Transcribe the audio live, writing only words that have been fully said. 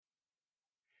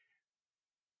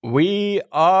We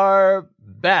are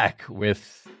back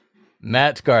with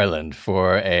Mat Garland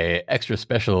for a extra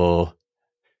special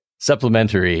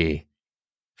supplementary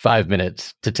 5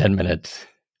 minutes to 10 minutes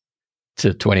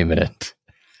to 20 minutes.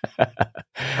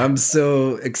 I'm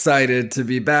so excited to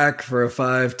be back for a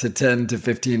 5 to 10 to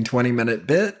 15, 20-minute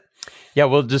bit. Yeah,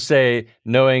 we'll just say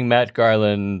knowing Mat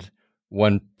Garland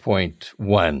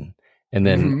 1.1, and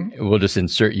then we'll just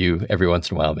insert you every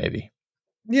once in a while, maybe.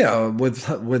 Yeah,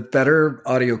 with better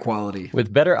audio quality.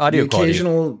 With better audio quality.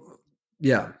 Occasional,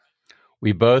 yeah.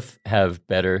 We both have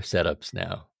better setups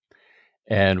now.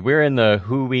 And we're in the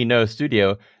Who We Know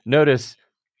studio. Notice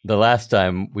the last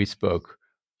time we spoke,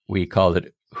 we called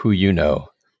it Who You Know.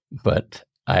 But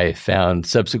I found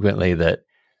subsequently that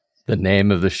the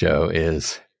name of the show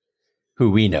is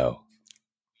Who We Know.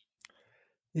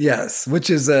 Yes, which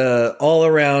is a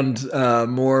all-around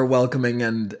more welcoming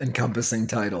and encompassing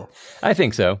title. I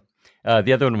think so.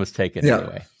 The other one was taken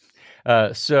anyway.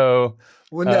 No,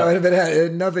 it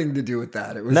had nothing to do with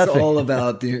that. It was all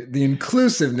about the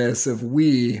inclusiveness of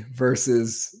we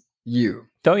versus you.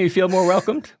 Don't you feel more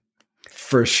welcomed?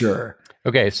 For sure.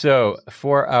 Okay, so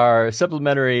for our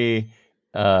supplementary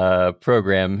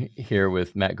program here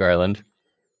with Mat Garland,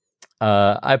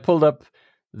 I pulled up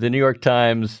the New York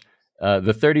Times,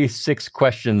 the 36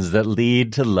 Questions That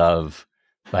Lead to Love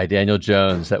by Daniel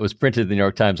Jones. That was printed in the New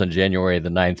York Times on January the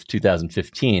 9th,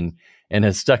 2015, and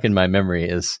has stuck in my memory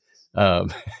as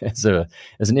an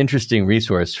interesting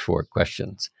resource for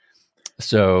questions.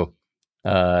 So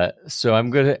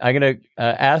I'm gonna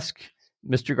ask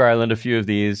Mr. Garland a few of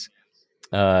these,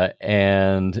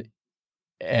 and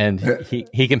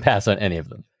he can pass on any of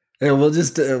them. Yeah, we'll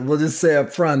just say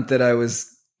up front that I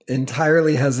was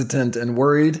entirely hesitant and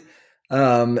worried,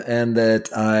 and that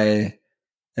I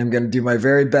am going to do my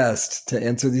very best to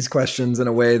answer these questions in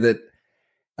a way that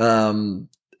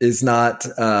is not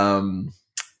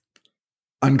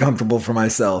uncomfortable for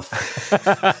myself.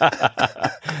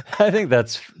 I think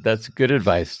that's good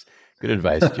advice. Good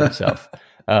advice to yourself.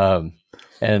 And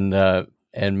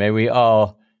may we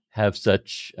all have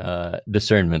such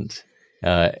discernment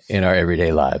in our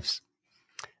everyday lives.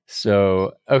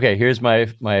 So, okay, here's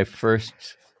my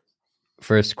first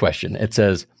question. It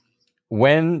says,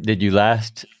 when did you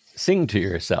last sing to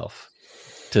yourself?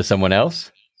 To someone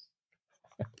else?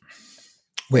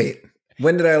 Wait,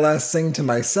 when did I last sing to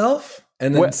myself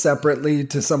and then separately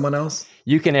to someone else?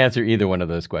 You can answer either one of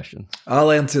those questions.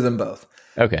 I'll answer them both.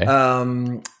 Okay.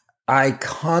 I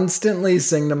constantly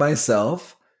sing to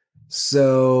myself.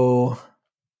 So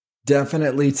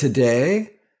definitely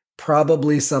today,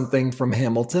 probably something from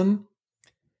Hamilton.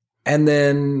 And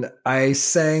then I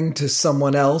sang to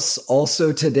someone else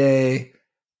also today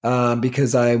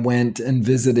because I went and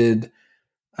visited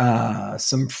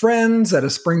some friends at a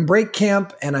spring break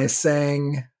camp, and I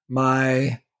sang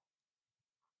my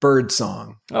bird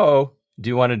song. Oh,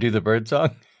 do you want to do the bird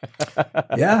song?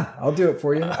 Yeah, I'll do it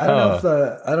for you. I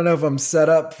don't know if I'm set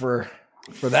up for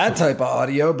that type of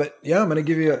audio, but yeah, I'll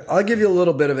give you a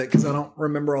little bit of it because I don't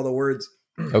remember all the words.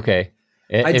 Okay.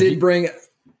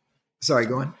 Sorry,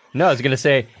 go on. No, I was going to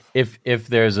say if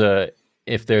there's a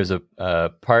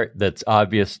part that's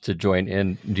obvious to join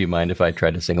in, do you mind if I try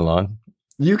to sing along?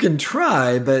 You can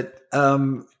try, but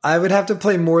I would have to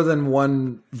play more than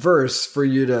one verse for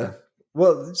you to.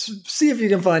 Well, see if you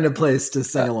can find a place to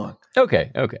sing along.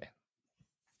 Okay.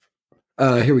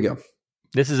 Here we go.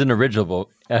 This is an original.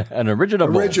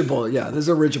 Original, yeah. This is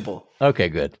original. Okay,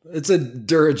 good. It's a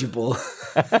dirigible.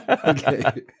 Okay,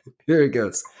 here it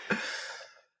goes.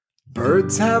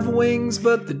 Birds have wings,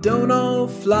 but they don't all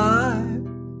fly.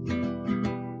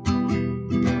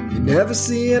 You never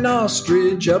see an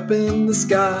ostrich up in the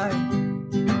sky.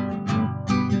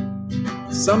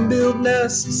 Some build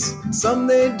nests, some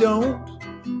they don't.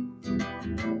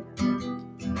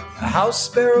 A house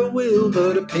sparrow will,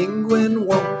 but a penguin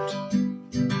won't.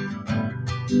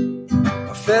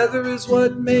 A feather is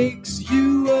what makes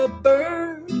you a bird.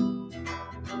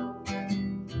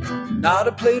 Not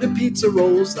a plate of pizza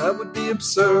rolls, that would be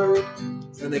absurd.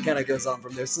 And it kind of goes on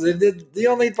from there. So the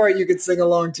only part you could sing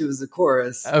along to is the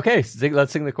chorus. Okay,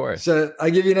 let's sing the chorus. So I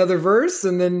give you another verse,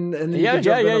 and then you can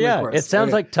jump in on the chorus. It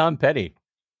sounds like Tom Petty.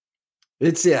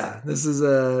 This is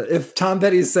if Tom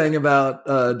Petty sang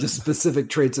about just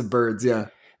specific traits of birds. Yeah,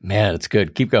 man, it's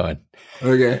good. Keep going.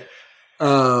 Okay.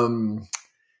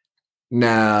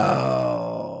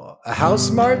 Now a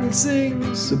house martin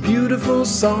sings a beautiful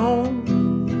song.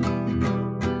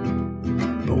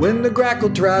 But when the grackle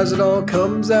tries, it all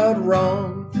comes out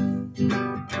wrong.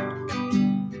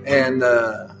 And,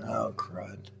 oh,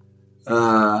 crud.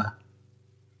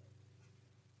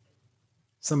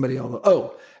 Somebody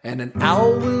and an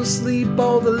owl will sleep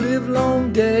all the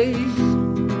livelong day,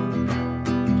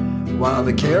 while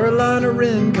the Carolina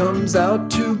wren comes out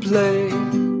to play.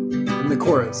 In the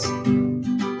chorus,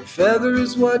 feather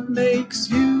is what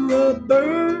makes you a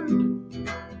bird,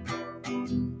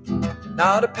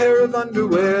 not a pair of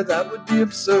underwear, that would be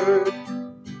absurd.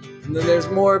 And then there's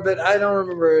more, but I don't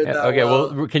remember it that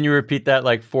well, can you repeat that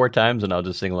like 4 times and I'll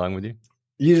just sing along with you?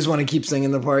 You just want to keep singing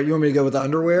the part? You want me to go with the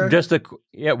underwear?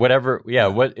 Whatever. Yeah,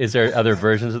 what is there other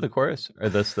versions of the chorus? Or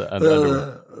that's the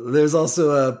underwear? There's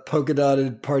also a polka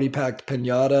dotted party packed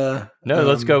pinata. No,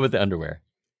 let's go with the underwear.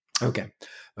 Okay.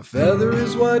 A feather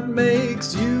is what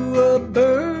makes you a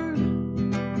bird,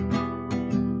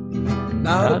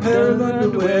 not a pair of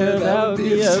underwear, that would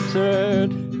be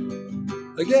absurd.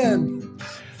 Again.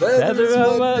 Feather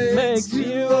is what makes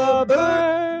you a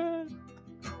bird,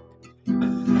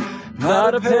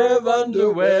 not a pair of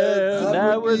underwear,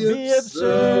 that would be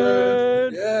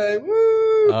absurd. Yay,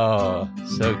 woo! Oh,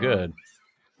 so good.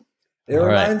 It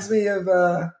reminds me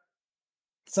of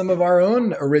some of our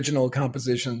own original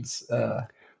compositions,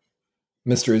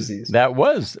 Mr. Aziz. That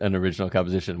was an original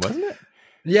composition, wasn't it?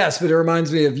 Yes, but it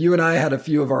reminds me of you and I had a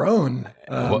few of our own.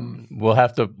 We'll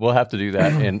have to do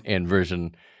that in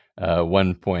version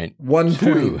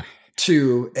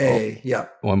 1.2a. Yeah.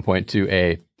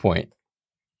 1.2a point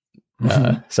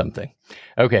something.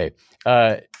 Okay.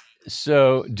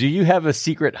 So do you have a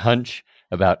secret hunch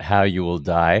about how you will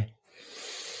die?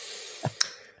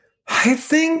 I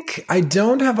think I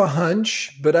don't have a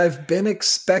hunch, but I've been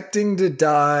expecting to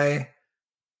die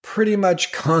pretty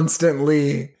much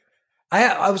constantly.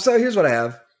 So here's what I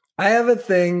have. I have a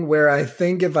thing where I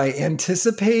think if I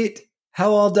anticipate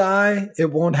how I'll die,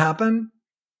 it won't happen,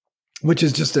 which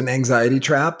is just an anxiety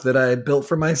trap that I built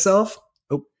for myself.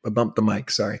 Oh, I bumped the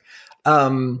mic. Sorry.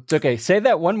 It's okay. Say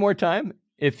that one more time.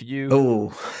 If you.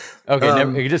 Oh. Okay.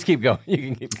 You can just keep going. You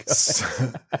can keep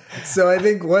going. So I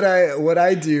think what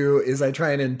I do is I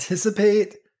try and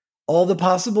anticipate all the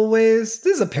possible ways.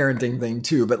 This is a parenting thing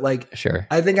too, but like, sure.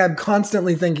 I think I'm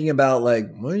constantly thinking about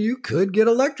like, well, you could get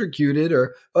electrocuted,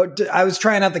 or I was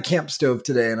trying out the camp stove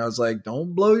today, and I was like,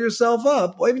 don't blow yourself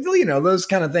up. Well, those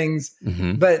kind of things.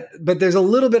 Mm-hmm. But there's a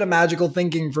little bit of magical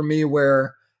thinking for me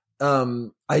where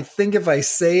I think if I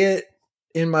say it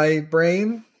in my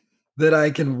brain, that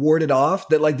I can ward it off.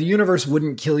 That like the universe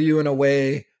wouldn't kill you in a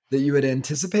way that you had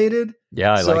anticipated.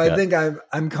 Yeah, I think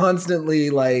I'm constantly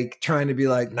like trying to be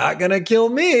like, not gonna kill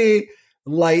me,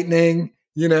 lightning,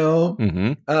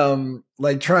 Mm-hmm.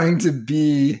 like trying to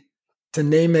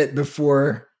name it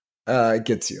before it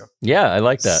gets you. Yeah, I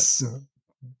like that. So,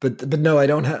 but no, I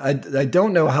don't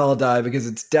know how I'll die because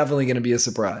it's definitely going to be a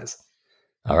surprise.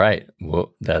 All right.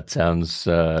 Well, that sounds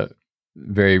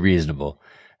very reasonable.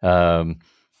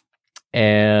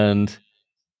 And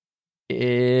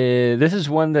this is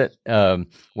one that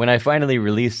when I finally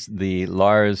release the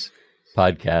Lars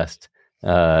podcast,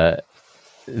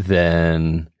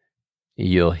 then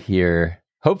you'll hear,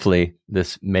 hopefully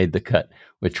this made the cut,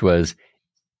 which was,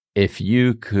 if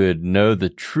you could know the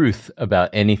truth about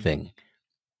anything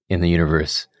in the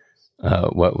universe,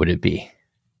 what would it be?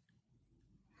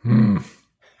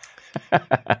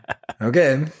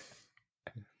 Okay.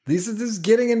 This is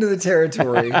getting into the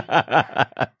territory.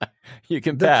 You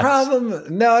can pass.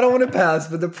 No, I don't want to pass,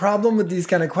 but the problem with these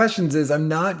kind of questions is I'm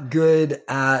not good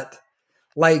at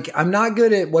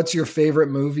what's your favorite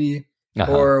movie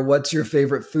or what's your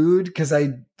favorite food, because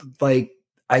I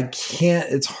can't,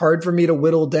 it's hard for me to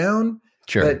whittle down.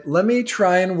 Sure. But let me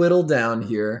try and whittle down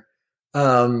here.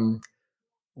 What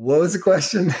was the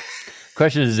question?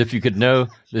 Question is, if you could know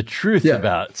the truth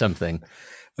about something,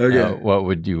 okay, what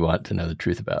would you want to know the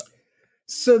truth about?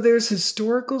 So there's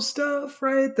historical stuff,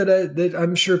 right? That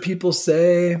I'm sure people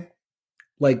say,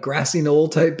 like grassy knoll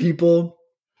type people.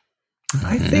 Mm-hmm.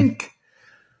 I think,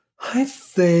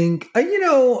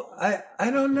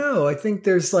 I don't know. I think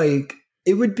there's like,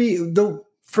 it would be I don't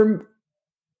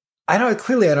know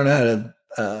how to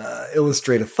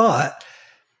illustrate a thought.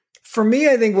 For me,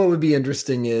 I think what would be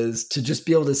interesting is to just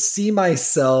be able to see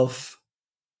myself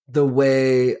the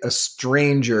way a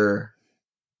stranger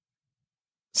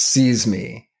sees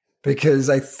me, because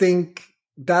I think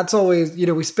that's always,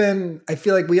 I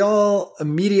feel like we all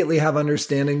immediately have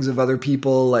understandings of other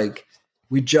people. Like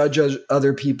we judge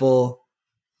other people,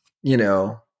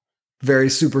 very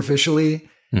superficially.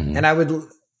 Mm-hmm.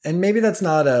 And maybe that's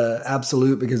not a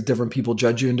absolute, because different people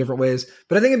judge you in different ways,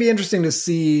 but I think it'd be interesting to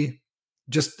see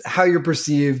just how you're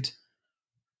perceived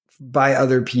by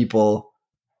other people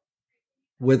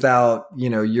without,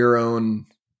 your own,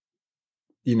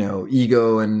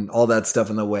 ego and all that stuff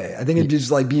in the way. I think it'd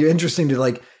just like be interesting to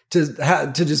like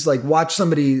to just like watch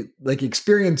somebody like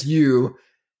experience you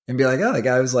and be like, oh, that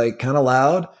guy was like kind of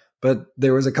loud, but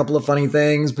there was a couple of funny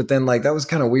things, but then like that was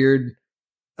kind of weird.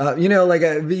 Like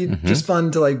it'd be just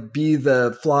fun to like be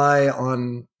the fly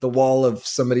on the wall of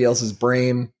somebody else's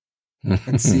brain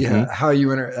and see how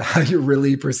you're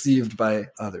really perceived by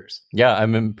others. Yeah,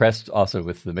 I'm impressed also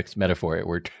with the mixed metaphor. It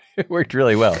worked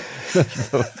really well.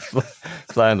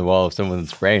 Fly on the wall of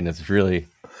someone's brain is really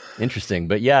interesting.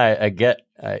 But yeah, I get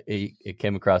it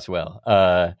came across well.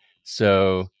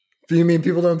 So do you mean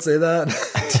people don't say that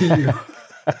to you?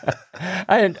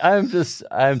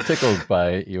 I'm tickled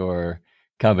by your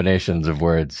combinations of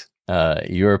words.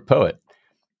 You're a poet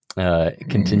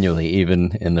continually,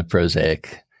 even in the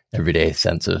prosaic, everyday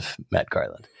sense of Mat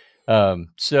Garland.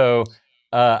 What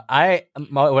I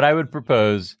would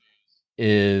propose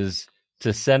is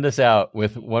to send us out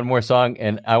with one more song,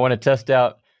 and I want to test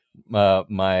out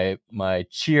my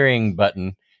cheering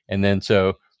button, and then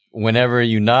so whenever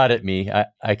you nod at me,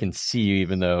 I can see you,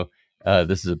 even though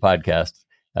this is a podcast.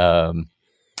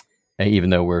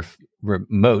 Even though we're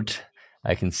remote,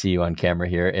 I can see you on camera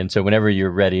here. And so whenever you're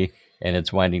ready and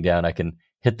it's winding down, I can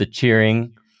hit the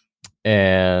cheering,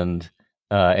 and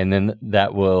then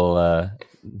that will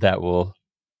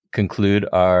conclude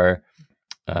our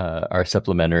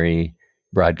supplementary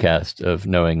broadcast of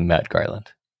Knowing Mat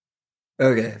Garland.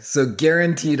 Okay, so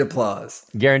guaranteed applause.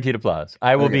 Guaranteed applause.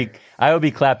 I will be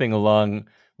clapping along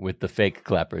with the fake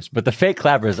clappers, but the fake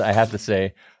clappers, I have to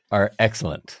say, are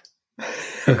excellent.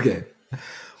 Okay.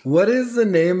 What is the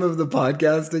name of the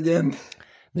podcast again?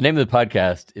 The name of the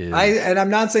podcast is... and I'm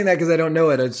not saying that because I don't know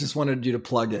it. I just wanted you to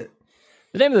plug it.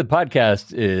 The name of the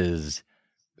podcast is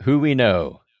Who We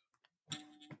Know.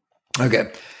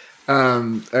 Okay.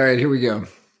 All right, here we go.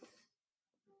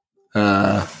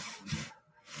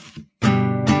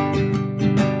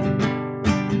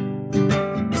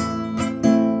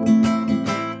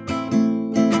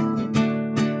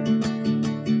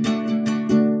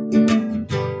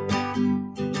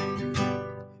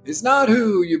 It's not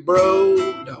who you bro.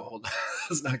 No, hold on.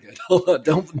 That's not good. Hold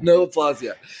on. No applause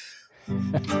yet.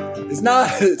 It's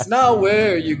not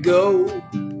where you go.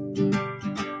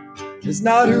 It's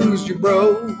not who's your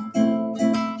bro.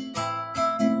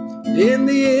 In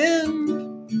the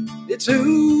end, it's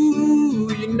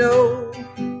who you know.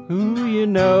 Who you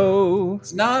know.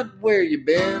 It's not where you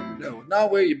been. No, not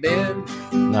where you been.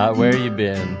 Not where you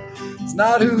been. It's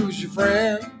not who's your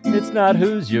friend. It's not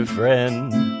who's your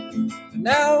friend.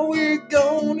 Now we're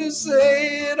gonna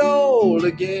say it all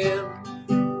again.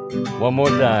 One more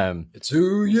time. It's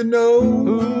who you know.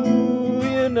 Who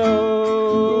you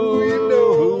know. Who you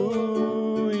know.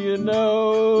 Who you know.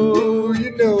 Who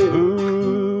you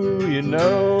know. Who you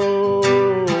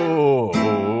know.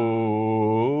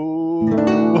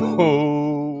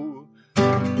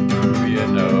 Who you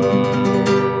know.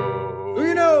 Who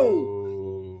you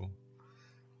know.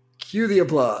 Cue the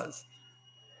applause.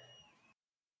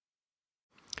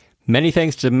 Many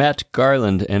thanks to Mat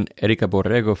Garland and Erika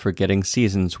Borrego for getting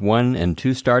seasons 1 and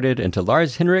 2 started, and to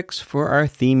Lars Hinrichs for our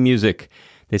theme music.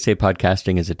 They say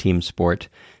podcasting is a team sport.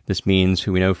 This means,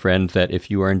 Who We Know friend, that if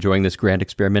you are enjoying this grand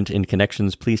experiment in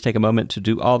connections, please take a moment to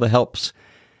do all the helps.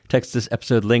 Text this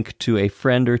episode link to a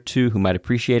friend or two who might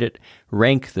appreciate it.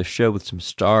 Rank the show with some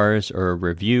stars or a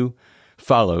review.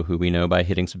 Follow Who We Know by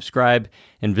hitting subscribe,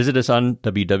 and visit us on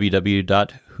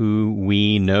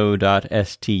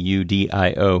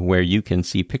www.whoweknow.studio, where you can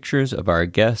see pictures of our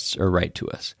guests or write to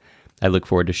us. I look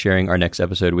forward to sharing our next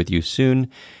episode with you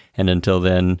soon, and until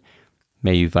then,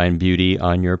 may you find beauty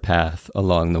on your path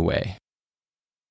along the way.